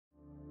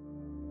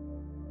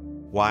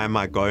why am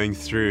I going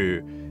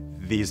through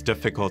these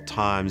difficult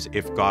times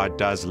if God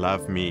does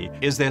love me?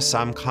 Is there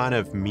some kind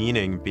of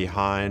meaning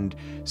behind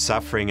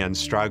suffering and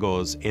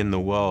struggles in the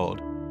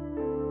world?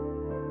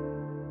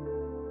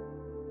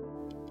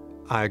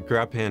 I grew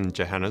up in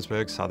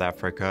Johannesburg, South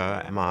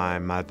Africa. My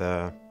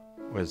mother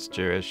was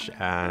Jewish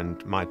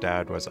and my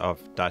dad was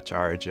of Dutch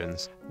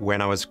origins.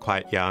 When I was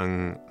quite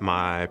young,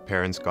 my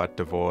parents got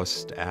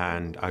divorced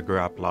and I grew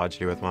up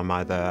largely with my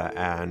mother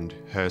and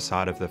her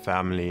side of the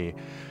family.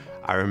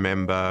 I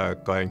remember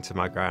going to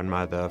my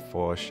grandmother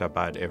for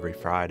Shabbat every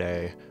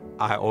Friday.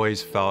 I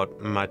always felt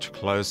much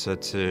closer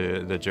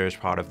to the Jewish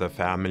part of the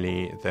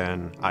family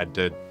than I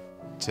did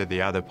to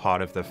the other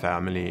part of the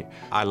family.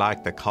 I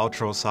like the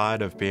cultural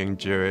side of being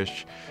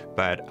Jewish,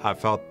 but I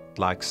felt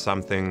like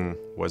something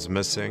was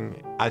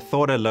missing. I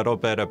thought a little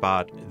bit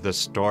about the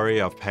story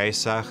of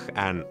Pesach,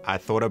 and I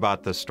thought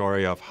about the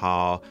story of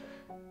how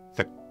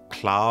the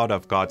cloud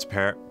of God's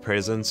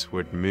presence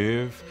would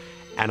move,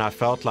 and I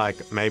felt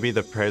like maybe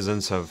the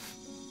presence of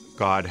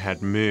God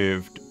had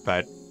moved,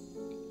 but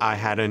I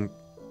hadn't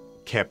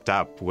kept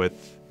up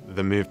with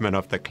the movement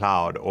of the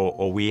cloud,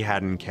 or we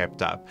hadn't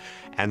kept up.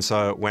 And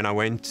so when I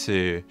went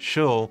to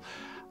shul,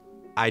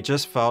 I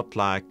just felt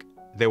like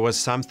there was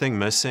something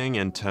missing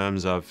in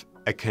terms of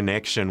a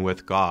connection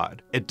with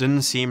God. It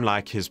didn't seem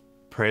like His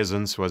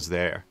presence was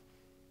there.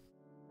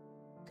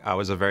 I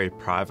was a very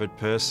private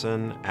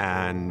person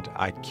and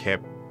I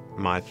kept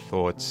my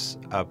thoughts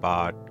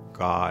about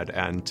God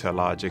and to a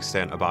large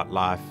extent about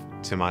life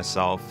to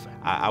myself.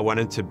 I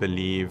wanted to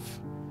believe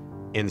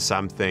in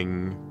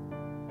something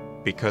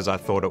because I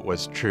thought it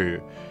was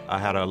true. I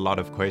had a lot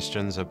of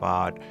questions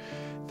about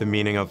the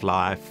meaning of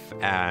life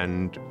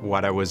and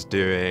what I was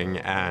doing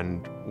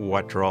and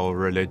what role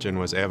religion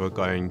was ever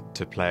going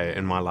to play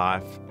in my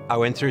life. I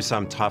went through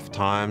some tough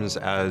times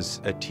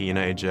as a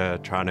teenager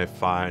trying to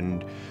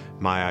find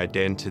my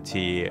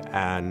identity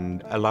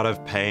and a lot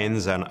of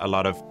pains and a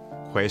lot of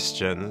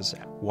questions.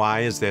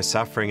 Why is there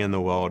suffering in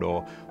the world,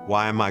 or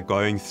why am I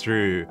going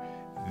through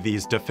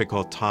these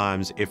difficult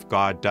times if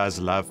God does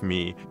love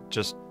me?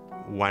 Just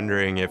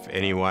wondering if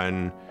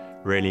anyone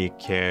really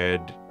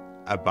cared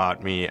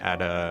about me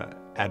at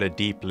a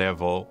deep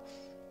level.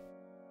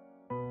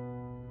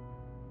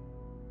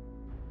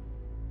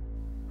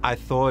 I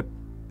thought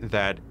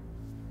that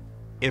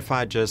if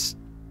I just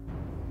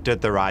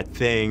did the right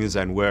things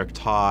and worked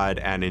hard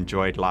and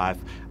enjoyed life,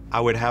 I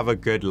would have a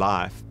good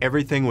life.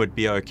 Everything would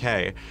be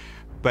okay.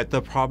 But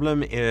the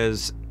problem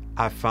is,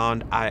 I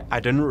found I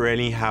didn't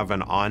really have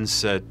an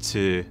answer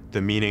to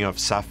the meaning of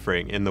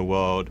suffering in the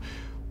world.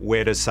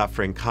 Where does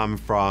suffering come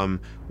from?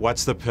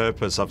 What's the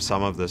purpose of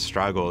some of the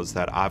struggles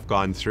that I've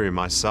gone through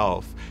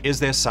myself? Is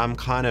there some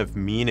kind of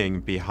meaning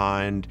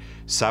behind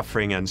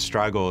suffering and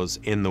struggles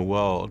in the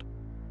world?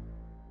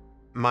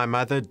 My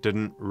mother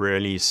didn't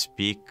really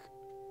speak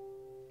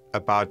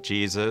about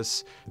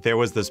Jesus. There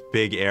was this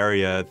big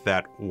area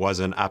that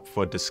wasn't up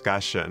for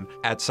discussion.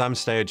 At some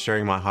stage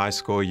during my high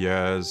school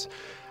years,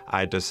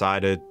 I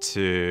decided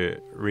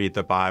to read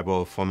the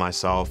Bible for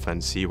myself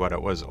and see what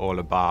it was all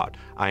about.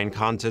 I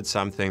encountered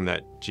something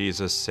that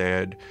Jesus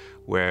said,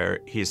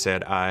 where He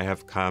said, "I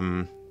have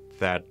come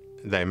that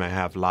they may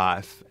have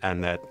life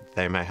and that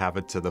they may have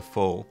it to the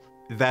full."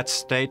 That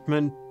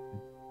statement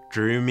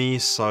drew me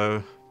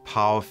so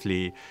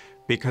powerfully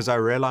because I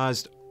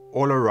realized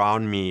all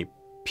around me,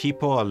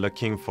 people are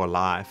looking for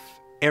life.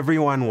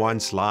 Everyone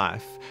wants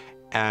life,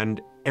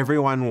 and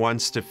everyone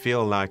wants to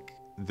feel like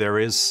there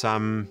is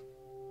some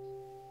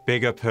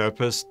bigger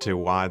purpose to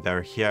why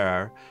they're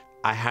here.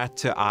 I had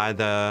to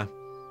either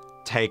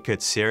take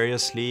it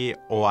seriously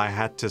or I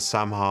had to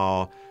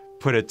somehow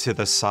put it to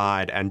the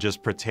side and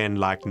just pretend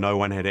like no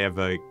one had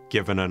ever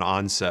given an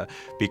answer,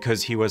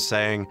 because He was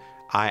saying,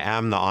 I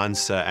am the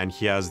answer and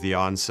here's the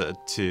answer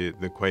to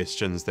the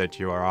questions that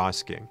you are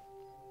asking.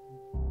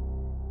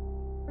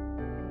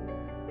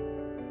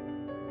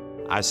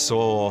 I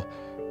saw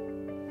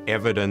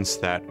evidence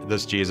that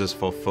this Jesus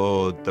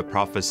fulfilled the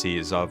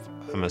prophecies of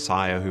a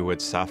Messiah who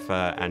would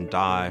suffer and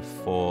die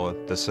for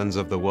the sins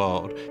of the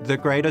world. The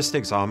greatest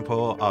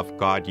example of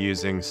God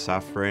using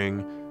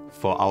suffering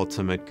for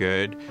ultimate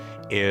good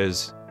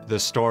is the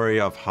story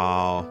of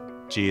how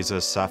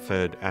Jesus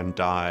suffered and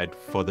died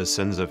for the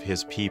sins of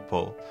His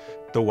people.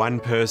 The one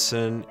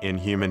person in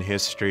human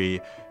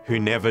history who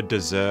never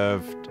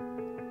deserved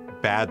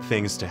bad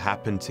things to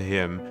happen to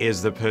him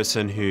is the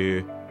person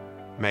who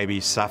maybe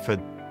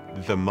suffered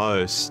the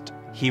most.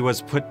 He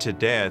was put to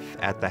death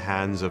at the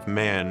hands of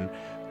men,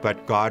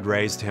 but God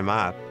raised Him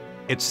up.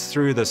 It's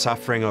through the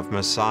suffering of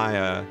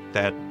Messiah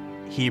that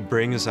He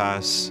brings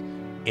us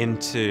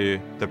into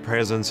the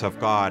presence of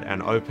God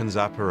and opens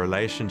up a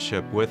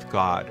relationship with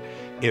God.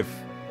 If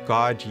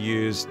God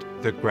used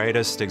the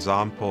greatest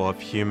example of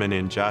human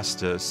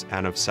injustice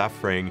and of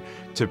suffering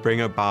to bring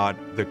about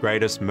the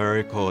greatest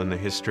miracle in the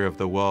history of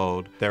the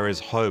world, there is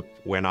hope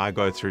when I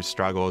go through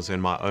struggles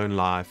in my own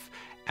life,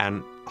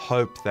 and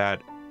hope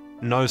that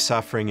no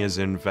suffering is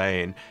in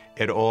vain.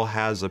 It all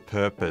has a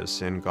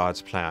purpose in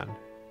God's plan.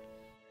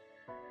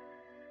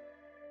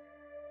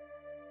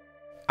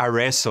 I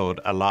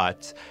wrestled a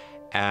lot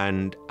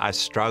and I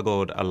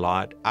struggled a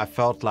lot. I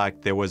felt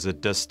like there was a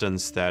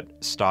distance that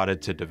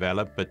started to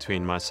develop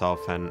between myself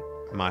and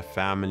my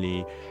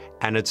family.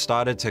 And it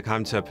started to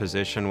come to a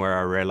position where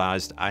I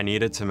realized I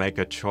needed to make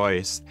a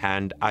choice.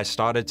 And I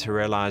started to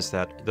realize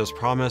that this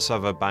promise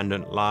of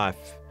abundant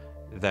life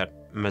that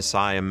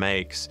Messiah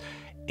makes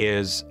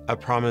is a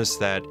promise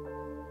that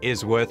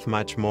is worth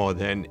much more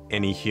than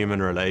any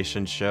human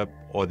relationship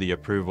or the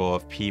approval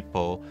of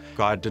people.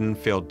 God didn't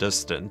feel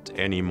distant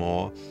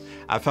anymore.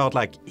 I felt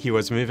like He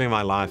was moving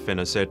my life in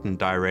a certain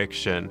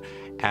direction,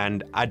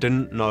 and I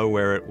didn't know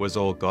where it was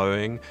all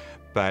going,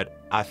 but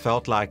I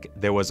felt like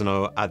there was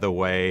no other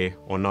way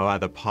or no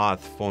other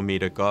path for me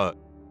to go.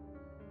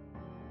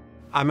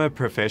 I'm a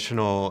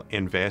professional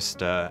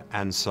investor,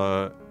 and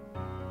so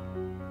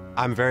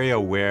I'm very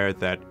aware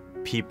that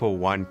people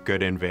want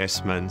good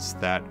investments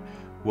that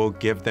will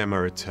give them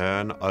a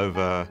return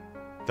over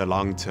the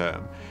long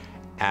term.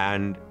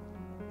 And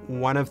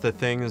one of the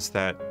things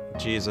that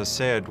Jesus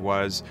said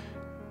was,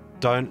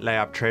 don't lay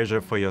up treasure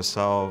for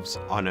yourselves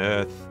on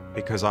earth,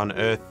 because on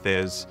earth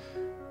there's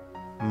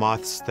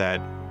moths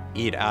that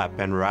eat up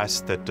and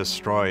rust that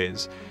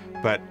destroys,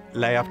 but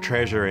lay up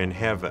treasure in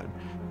heaven.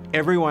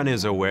 Everyone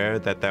is aware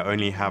that they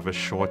only have a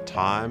short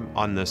time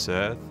on this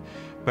earth,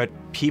 but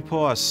people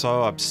are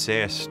so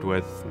obsessed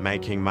with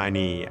making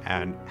money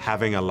and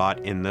having a lot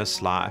in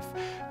this life,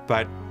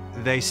 but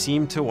they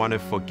seem to want to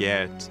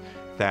forget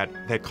that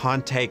they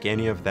can't take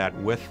any of that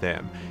with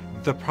them.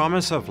 The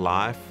promise of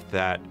life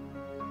that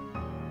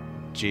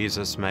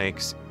Jesus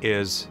makes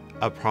is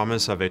a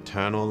promise of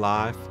eternal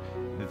life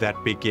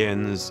that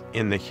begins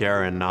in the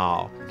here and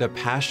now. The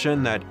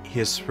passion that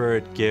His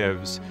Spirit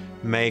gives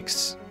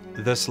makes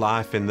this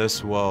life in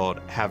this world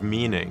have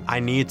meaning. I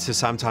need to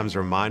sometimes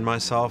remind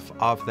myself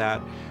of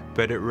that,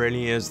 but it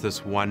really is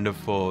this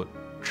wonderful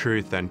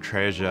truth and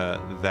treasure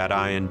that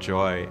I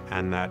enjoy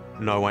and that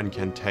no one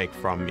can take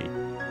from me.